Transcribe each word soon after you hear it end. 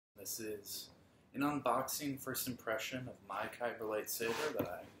This is an unboxing first impression of my Kyberlight Saber that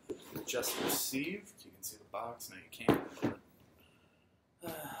I just received. You can see the box, no you can't.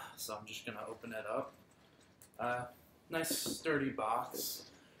 So I'm just going to open it up. Nice sturdy box.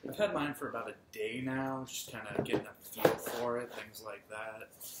 I've had mine for about a day now, just kind of getting a feel for it, things like that.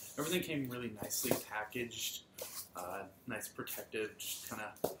 Everything came really nicely packaged. Nice protective, just kind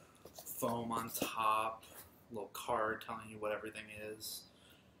of foam on top, a little card telling you what everything is.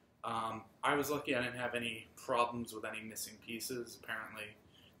 I was lucky I didn't have any problems with any missing pieces. Apparently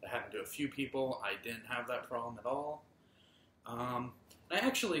that happened to a few people. I didn't have that problem at all. I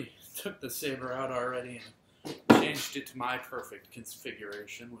actually took the Saber out already and changed it to my perfect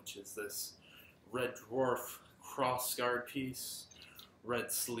configuration, which is this red dwarf cross guard piece,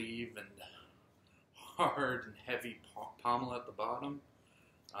 red sleeve, and hard and heavy pommel at the bottom,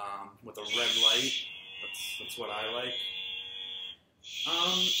 with a red light. That's what I like.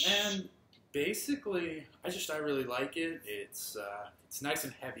 And basically, I really like it. It's nice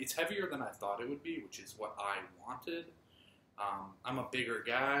and heavy. It's heavier than I thought it would be, which is what I wanted. I'm a bigger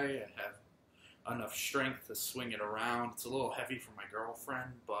guy. I have enough strength to swing it around. It's a little heavy for my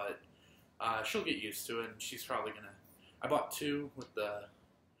girlfriend, but she'll get used to it, and she's probably gonna. I bought two with the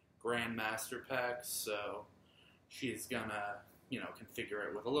Grandmaster pack, so she's gonna, configure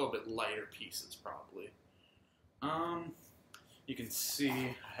it with a little bit lighter pieces probably. You can see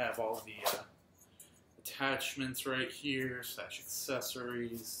I have all the attachments right here, /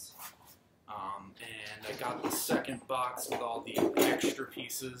 accessories. And I got the second box with all the extra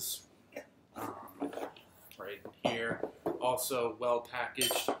pieces right here. Also well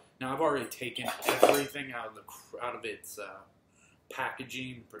packaged. Now I've already taken everything out of its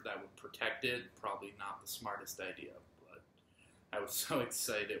packaging that would protect it. Probably not the smartest idea, but I was so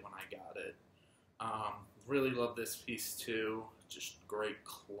excited when I got it. Really love this piece too. Just great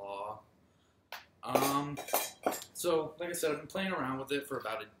claw. So, like I said, I've been playing around with it for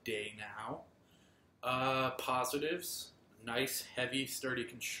about a day now. Positives, nice, heavy, sturdy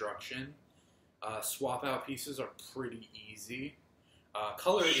construction. Swap out pieces are pretty easy.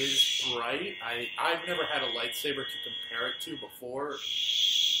 Color is bright. I've never had a lightsaber to compare it to before,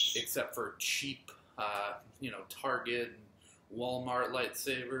 except for cheap, Target and Walmart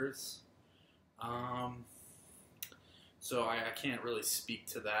lightsabers. So I can't really speak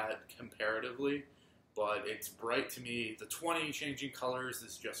to that comparatively, but it's bright to me. The 20 changing colors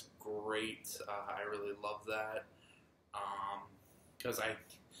is just great. I really love that, because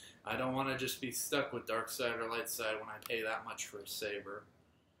I don't want to just be stuck with dark side or light side when I pay that much for a saber.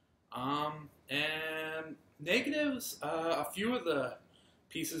 And negatives, a few of the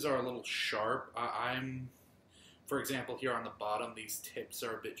pieces are a little sharp. For example, here on the bottom, these tips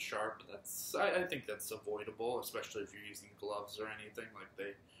are a bit sharp. I think that's avoidable, especially if you're using gloves or anything like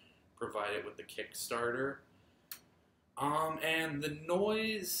they provide it with the Kickstarter. And the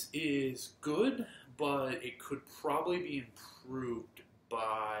noise is good, but it could probably be improved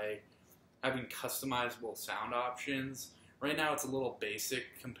by having customizable sound options. Right now it's a little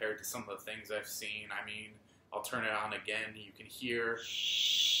basic compared to some of the things I've seen. I mean, I'll turn it on again. You can hear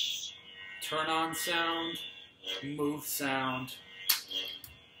turn on sound, move sound,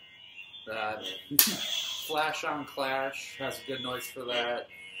 flash on clash has a good noise for that,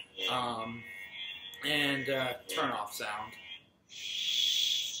 and turn off sound.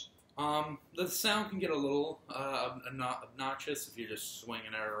 The sound can get a little obnoxious if you're just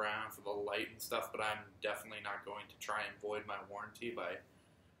swinging it around for the light and stuff, but I'm definitely not going to try and void my warranty by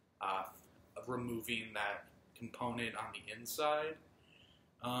removing that component on the inside.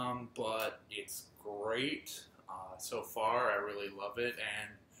 But it's great. So far, I really love it,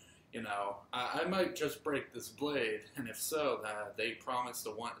 and I might just break this blade, and if so, they promised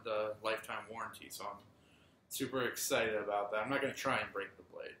the lifetime warranty, so I'm super excited about that. I'm not going to try and break the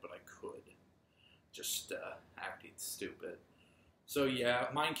blade, but I could. Just acting stupid. So yeah,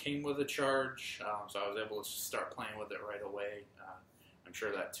 mine came with a charge, so I was able to start playing with it right away. I'm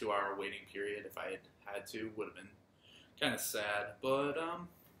sure that 2-hour waiting period, if I had to, would have been kind of sad, but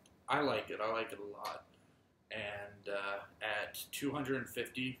I like it. I like it a lot. And at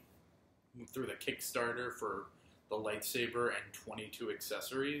 $250 through the Kickstarter for the lightsaber and 22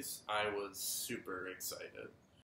 accessories, I was super excited.